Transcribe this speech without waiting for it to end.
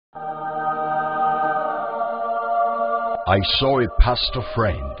I saw a pastor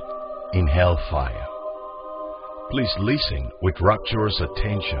friend in hellfire. Please listen with rapturous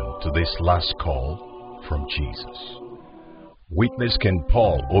attention to this last call from Jesus. Witness Ken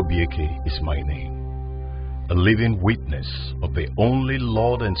Paul Obieke is my name, a living witness of the only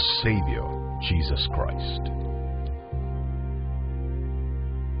Lord and Savior, Jesus Christ.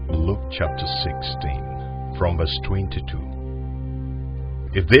 Luke chapter 16, from verse 22.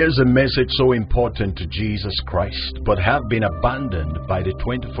 If there's a message so important to Jesus Christ but have been abandoned by the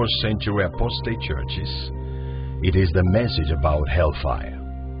 21st century apostate churches, it is the message about hellfire.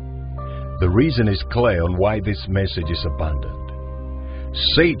 The reason is clear on why this message is abandoned.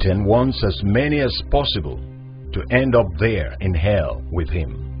 Satan wants as many as possible to end up there in hell with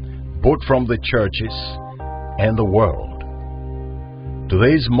him, both from the churches and the world.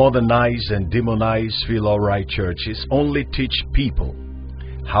 Today's modernized and demonized feel-alright churches only teach people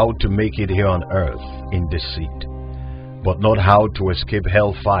how to make it here on earth in deceit, but not how to escape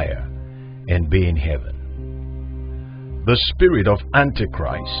hellfire and be in heaven. The spirit of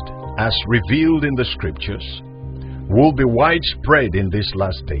Antichrist, as revealed in the scriptures, will be widespread in these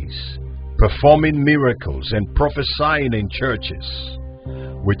last days, performing miracles and prophesying in churches,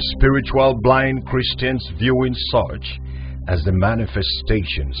 with spiritual blind Christians viewing such as the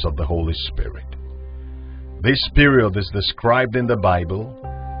manifestations of the Holy Spirit. This period is described in the Bible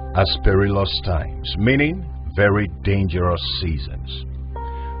as perilous times, meaning very dangerous seasons.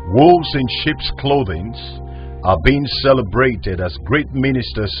 Wolves in sheep's clothing are being celebrated as great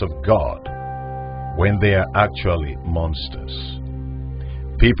ministers of God when they are actually monsters.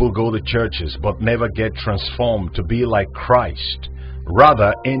 People go to churches but never get transformed to be like Christ,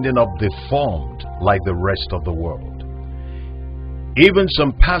 rather ending up deformed like the rest of the world. Even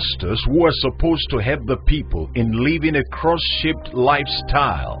some pastors who are supposed to help the people in living a cross-shaped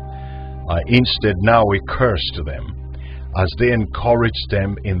lifestyle are instead now a curse to them as they encourage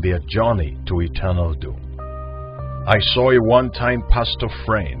them in their journey to eternal doom. I saw a one-time pastor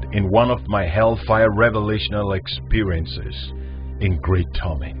friend in one of my hellfire revelational experiences in great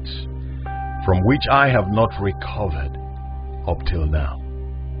torments, from which I have not recovered up till now.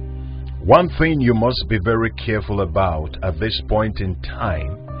 One thing you must be very careful about at this point in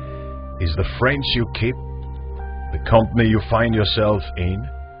time is the friends you keep, the company you find yourself in,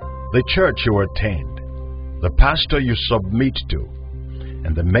 the church you attend, the pastor you submit to,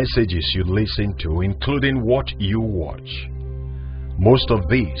 and the messages you listen to, including what you watch. Most of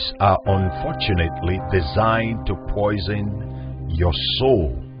these are unfortunately designed to poison your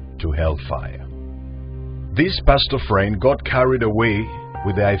soul to hellfire. This pastor friend got carried away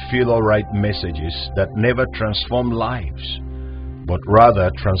with the I feel alright messages that never transform lives, but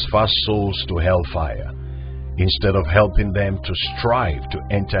rather transfer souls to hellfire, instead of helping them to strive to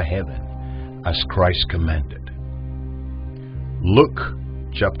enter heaven as Christ commanded. Luke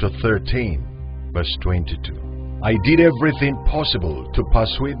chapter 13, verse 22. I did everything possible to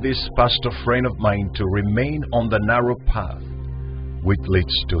persuade this pastor friend of mine to remain on the narrow path which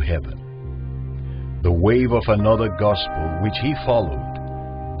leads to heaven. The wave of another gospel which he followed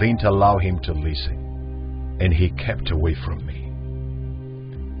didn't allow him to listen, and he kept away from me.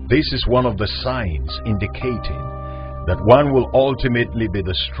 This is one of the signs indicating that one will ultimately be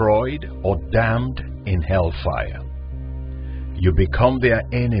destroyed or damned in hellfire. You become their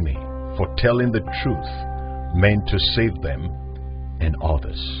enemy for telling the truth meant to save them and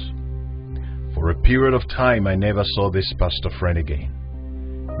others. For a period of time, I never saw this pastor friend again.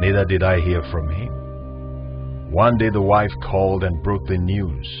 Neither did I hear from him. One day the wife called and broke the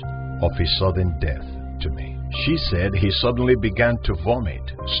news of his sudden death to me. She said he suddenly began to vomit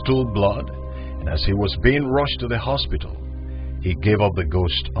stool blood, and as he was being rushed to the hospital, he gave up the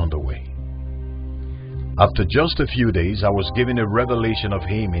ghost on the way. After just a few days, I was given a revelation of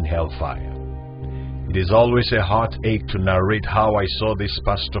him in hellfire. It is always a heartache to narrate how I saw this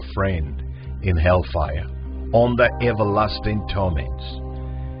pastor friend in hellfire, under everlasting torments,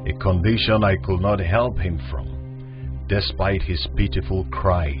 a condition I could not help him from, despite his pitiful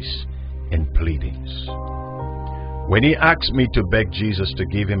cries and pleadings. When he asked me to beg Jesus to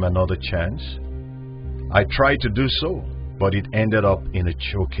give him another chance, I tried to do so, but it ended up in a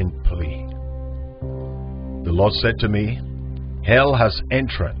choking plea. The Lord said to me, hell has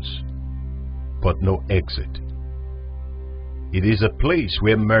entrance, but no exit. It is a place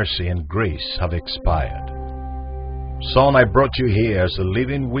where mercy and grace have expired. Son, I brought you here as a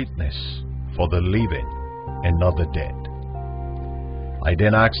living witness for the living and not the dead. I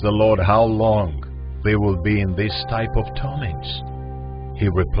then asked the Lord how long they will be in this type of torments. He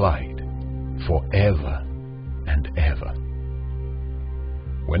replied, forever and ever.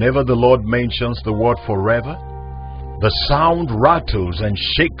 Whenever the Lord mentions the word forever, The sound rattles and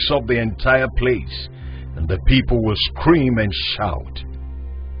shakes up the entire place, and the people will scream and shout.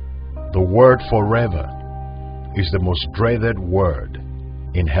 The word forever is the most dreaded word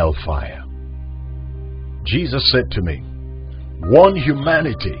in hellfire. Jesus said to me, one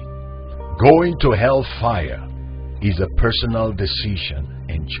humanity going to hellfire is a personal decision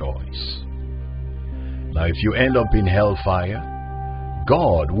and choice. Now, if you end up in hellfire,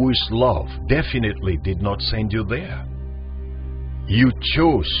 God, who is love, definitely did not send you there. You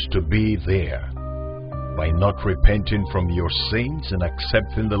chose to be there by not repenting from your sins and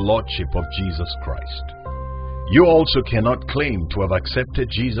accepting the Lordship of Jesus Christ. You also cannot claim to have accepted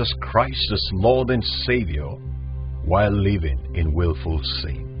Jesus Christ as Lord and Savior while living in willful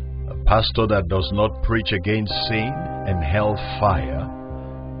sin. A pastor that does not preach against sin and hellfire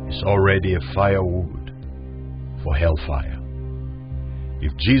is already a firewood for hellfire.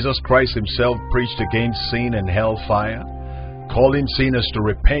 If Jesus Christ himself preached against sin and hellfire, calling sinners to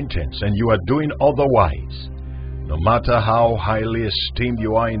repentance, and you are doing otherwise, no matter how highly esteemed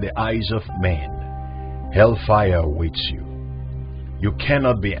you are in the eyes of men, hellfire awaits you. You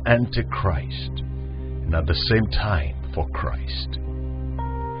cannot be anti-Christ and at the same time for Christ.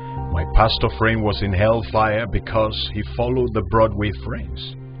 My pastor friend was in hellfire because he followed the Broadway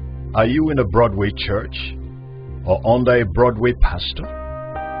friends. Are you in a Broadway church or under a Broadway pastor?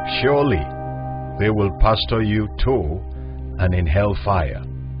 Surely they will pastor you too, and in hellfire,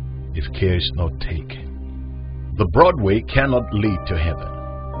 if care is not taken. The Broadway cannot lead to heaven.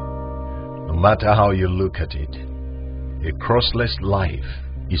 No matter how you look at it, a crossless life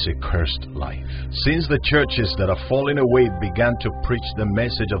is a cursed life. Since the churches that are falling away began to preach the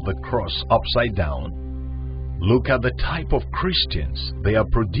message of the cross upside down, look at the type of Christians they are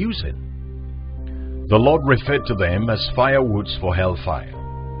producing. The Lord referred to them as firewoods for hellfire.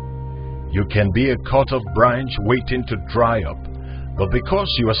 You can be a cut-off branch waiting to dry up, but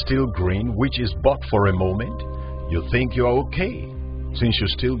because you are still green, which is but for a moment, you think you are okay, since you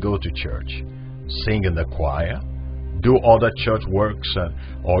still go to church, sing in the choir, do other church works,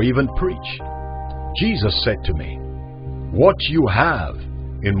 or even preach. Jesus said to me, what you have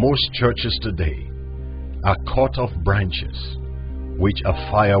in most churches today are cut-off branches, which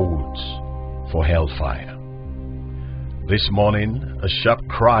are firewoods for hellfire. This morning, a sharp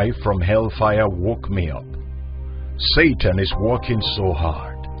cry from hellfire woke me up. Satan is working so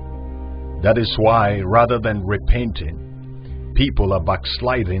hard. That is why, rather than repenting, people are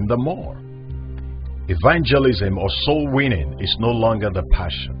backsliding the more. Evangelism or soul winning is no longer the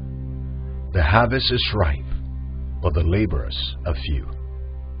passion. The harvest is ripe, but the laborers are few.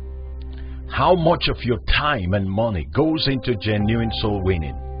 How much of your time and money goes into genuine soul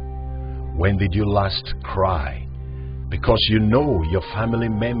winning? When did you last cry because you know your family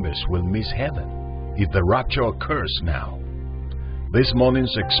members will miss heaven if the rapture occurs now? This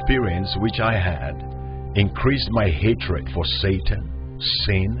morning's experience which I had increased my hatred for Satan,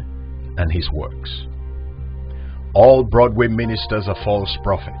 sin, and his works. All Broadway ministers are false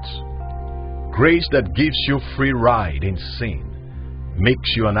prophets. Grace that gives you free ride in sin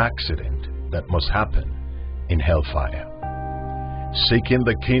makes you an accident that must happen in hellfire. Seeking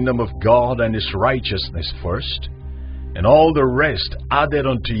the kingdom of God and his righteousness first, and all the rest added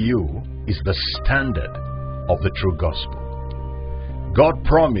unto you, is the standard of the true gospel. God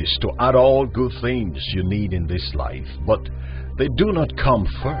promised to add all good things you need in this life, but they do not come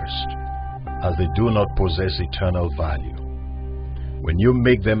first, as they do not possess eternal value. When you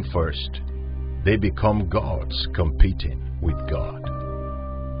make them first, they become gods competing with God.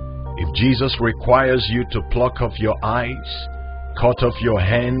 If Jesus requires you to pluck off your eyes, cut off your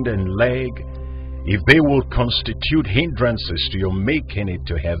hand and leg, if they will constitute hindrances to your making it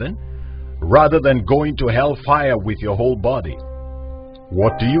to heaven, rather than going to hellfire with your whole body,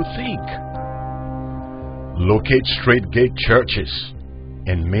 what do you think? Locate straight gate churches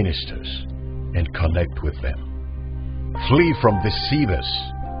and ministers and connect with them. Flee from deceivers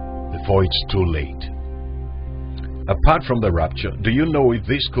before it's too late. Apart from the rapture, do you know if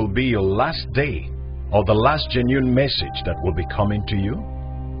this could be your last day or the last genuine message that will be coming to you?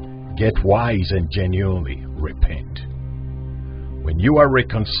 Get wise and genuinely repent. When you are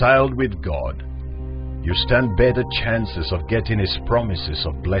reconciled with God, you stand better chances of getting his promises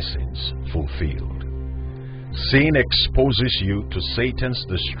of blessings fulfilled. Sin exposes you to Satan's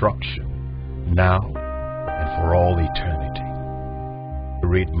destruction now and for all eternity.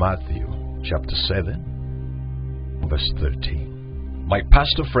 Read Matthew chapter 7, verse 13. My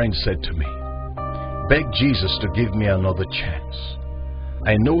pastor friend said to me, beg Jesus to give me another chance.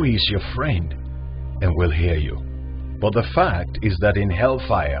 I know he's your friend and will hear you. But the fact is that in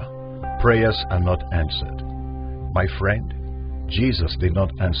hellfire, prayers are not answered. My friend, Jesus did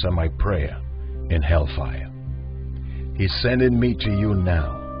not answer my prayer in hellfire. He's sending me to you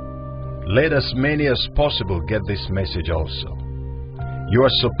now. Let as many as possible get this message also. You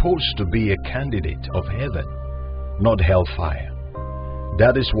are supposed to be a candidate of heaven, not hellfire.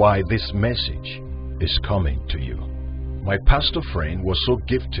 That is why this message is coming to you. My pastor friend was so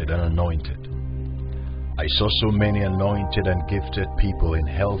gifted and anointed. I saw so many anointed and gifted people in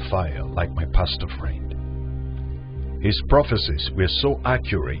hellfire like my pastor friend. His prophecies were so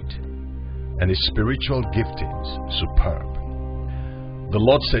accurate and his spiritual giftings superb. The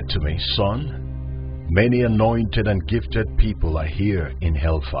Lord said to me, "Son, many anointed and gifted people are here in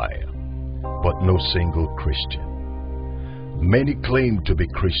hellfire, but no single Christian. Many claim to be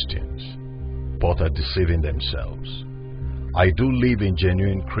Christians, but are deceiving themselves. I do live in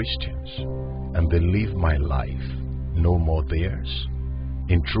genuine Christians, and they live my life, no more theirs,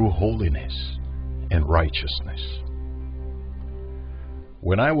 in true holiness and righteousness."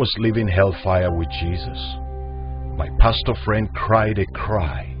 When I was living hellfire with Jesus, my pastor friend cried a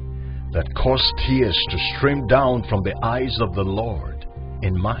cry that caused tears to stream down from the eyes of the Lord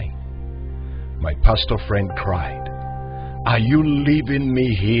in mine. My pastor friend cried, "Are you leaving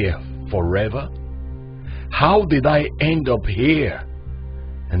me here forever? How did I end up here?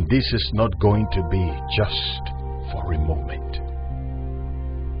 And this is not going to be just for a moment."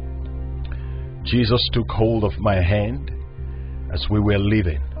 Jesus took hold of my hand as we were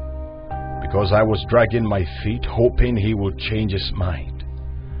leaving, because I was dragging my feet, hoping he would change his mind.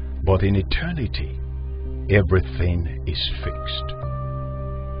 But in eternity, everything is fixed.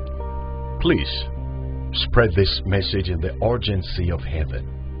 Please spread this message in the urgency of heaven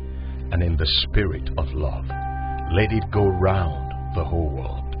and in the spirit of love. Let it go round the whole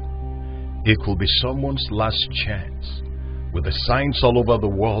world. It will be someone's last chance, with the signs all over the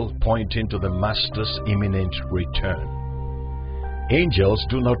world pointing to the Master's imminent return. Angels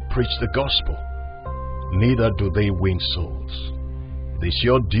do not preach the gospel, neither do they win souls. It is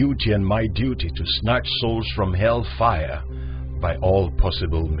your duty and my duty to snatch souls from hellfire by all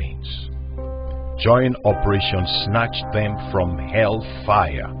possible means. Join Operation Snatch Them from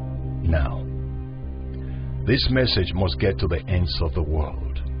Hellfire now. This message must get to the ends of the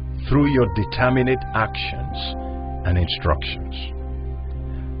world through your determined actions and instructions.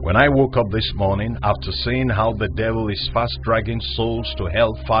 When I woke up this morning after seeing how the devil is fast dragging souls to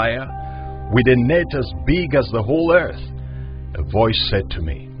hellfire with a net as big as the whole earth, a voice said to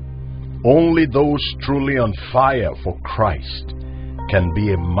me, "Only those truly on fire for Christ can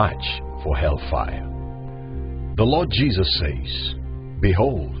be a match for hellfire." The Lord Jesus says,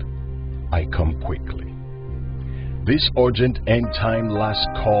 "Behold, I come quickly." This urgent end-time last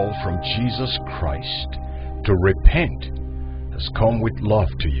call from Jesus Christ to repent has come with love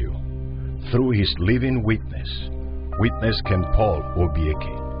to you through his living witness, Witness Ken Paul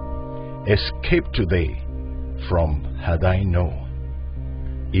Obieke. Escape today from had I known.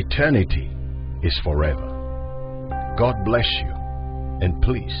 Eternity is forever. God bless you, and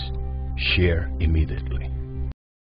please share immediately.